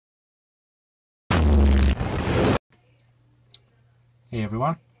Hey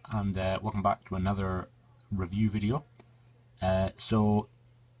everyone, and welcome back to another review video. So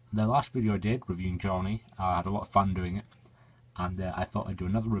the last video I did, reviewing Johnny, I had a lot of fun doing it, and I thought I'd do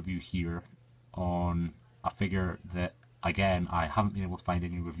another review here on a figure that, again, I haven't been able to find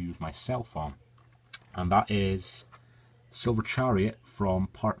any reviews myself on, and that is Silver Chariot from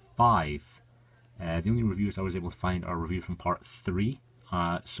Part 5. The only reviews I was able to find are reviews from Part 3,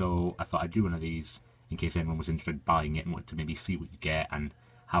 so I thought I'd do one of these in case anyone was interested in buying it and wanted to maybe see what you get and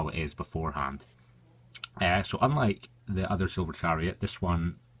how it is beforehand. So unlike the other Silver Chariot, this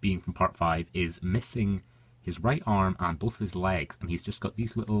one, being from Part 5, is missing his right arm and both of his legs, and he's just got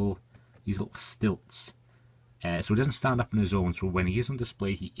these little stilts. So he doesn't stand up on his own, so when he is on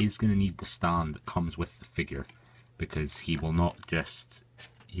display he is going to need the stand that comes with the figure, because he will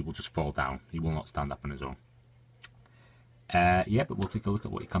just fall down. He will not stand up on his own. Yeah, but we'll take a look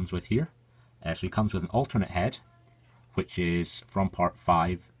at what he comes with here. So he comes with an alternate head, which is from Part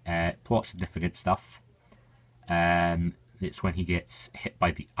 5. Plot significant stuff. It's when he gets hit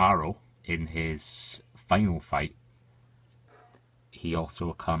by the arrow in his final fight. He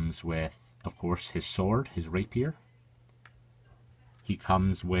also comes with, of course, his sword, his rapier. He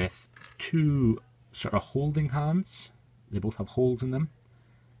comes with two sort of holding hands. They both have holes in them,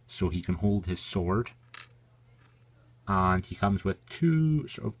 so he can hold his sword. And he comes with two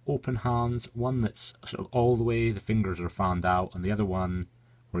sort of open hands, one that's sort of all the way, the fingers are fanned out, and the other one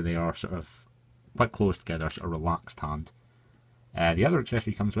where they are sort of quite close together, sort of relaxed hand. The other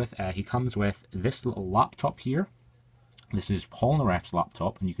accessory he comes with this little laptop here. This is Polnareff's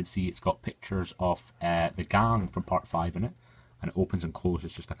laptop, and you can see it's got pictures of the gang from Part 5 in it, and it opens and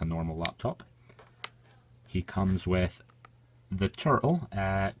closes just like a normal laptop. He comes with the turtle,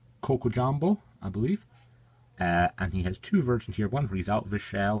 Coco Jumbo, I believe. And he has two versions here, one where he's out of his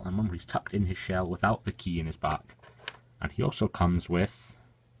shell and one where he's tucked in his shell without the key in his back. And he also comes with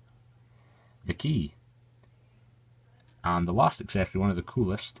the key. And the last accessory, one of the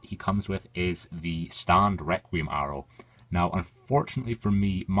coolest, he comes with is the stand Requiem arrow. Now, unfortunately for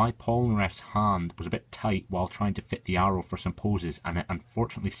me, my Polnareff's hand was a bit tight while trying to fit the arrow for some poses, and it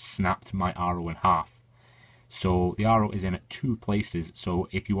unfortunately snapped my arrow in half. So the arrow is in at two places, so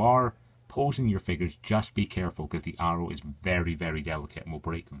if you are posing your figures, just be careful, because the arrow is very, very delicate and will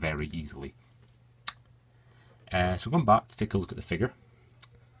break very easily. So going back to take a look at the figure,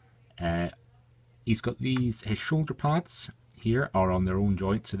 he's got his shoulder pads here are on their own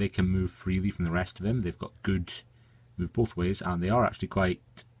joint, so they can move freely from the rest of him. They've got good move both ways, and they are actually quite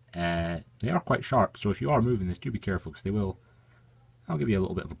sharp. So if you are moving this, do be careful, because I'll give you a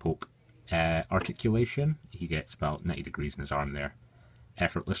little bit of a poke. Articulation, he gets about 90 degrees in his arm there,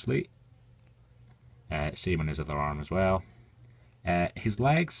 effortlessly. Same on his other arm as well. His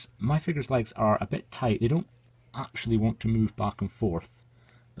legs, my figure's legs are a bit tight. They don't actually want to move back and forth,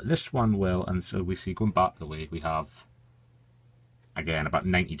 but this one will, and so we see, going back the way, we have, again, about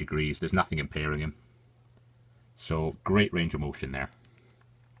 90 degrees. There's nothing impairing him. So, great range of motion there.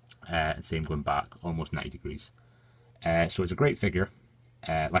 And same going back, almost 90 degrees. So it's a great figure.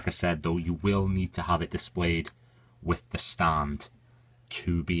 Like I said, though, you will need to have it displayed with the stand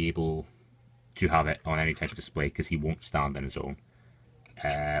to be able to have it on any type of display, because he won't stand on his own.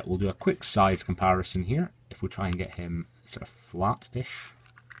 We'll do a quick size comparison here. If we try and get him sort of flat-ish.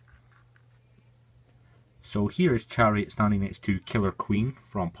 So here is Chariot standing next to Killer Queen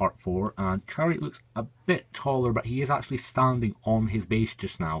from Part 4, and Chariot looks a bit taller, but he is actually standing on his base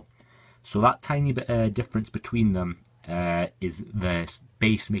just now. So that tiny bit difference between them is the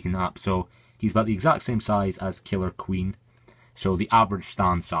base making that up. So he's about the exact same size as Killer Queen. So the average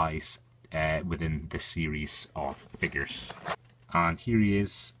stand size within this series of figures. And here he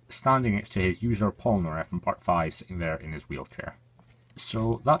is standing next to his user Polnareff from Part 5, sitting there in his wheelchair.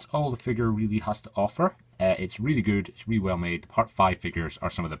 So that's all the figure really has to offer. It's really good, it's really well made. The Part 5 figures are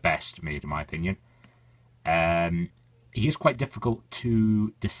some of the best made, in my opinion. He is quite difficult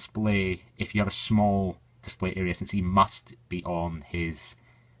to display if you have a small display area, since he must be on his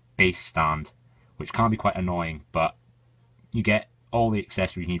base stand, which can be quite annoying, but you get all the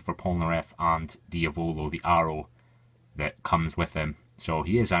accessories you need for Polnareff and Diavolo, the arrow that comes with him. So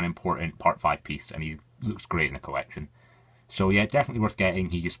he is an important Part 5 piece, and he looks great in the collection. So yeah, definitely worth getting.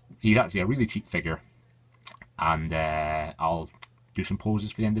 He's actually a really cheap figure, and I'll do some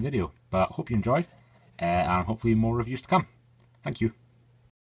poses for the end of the video. But hope you enjoyed, and hopefully more reviews to come. Thank you.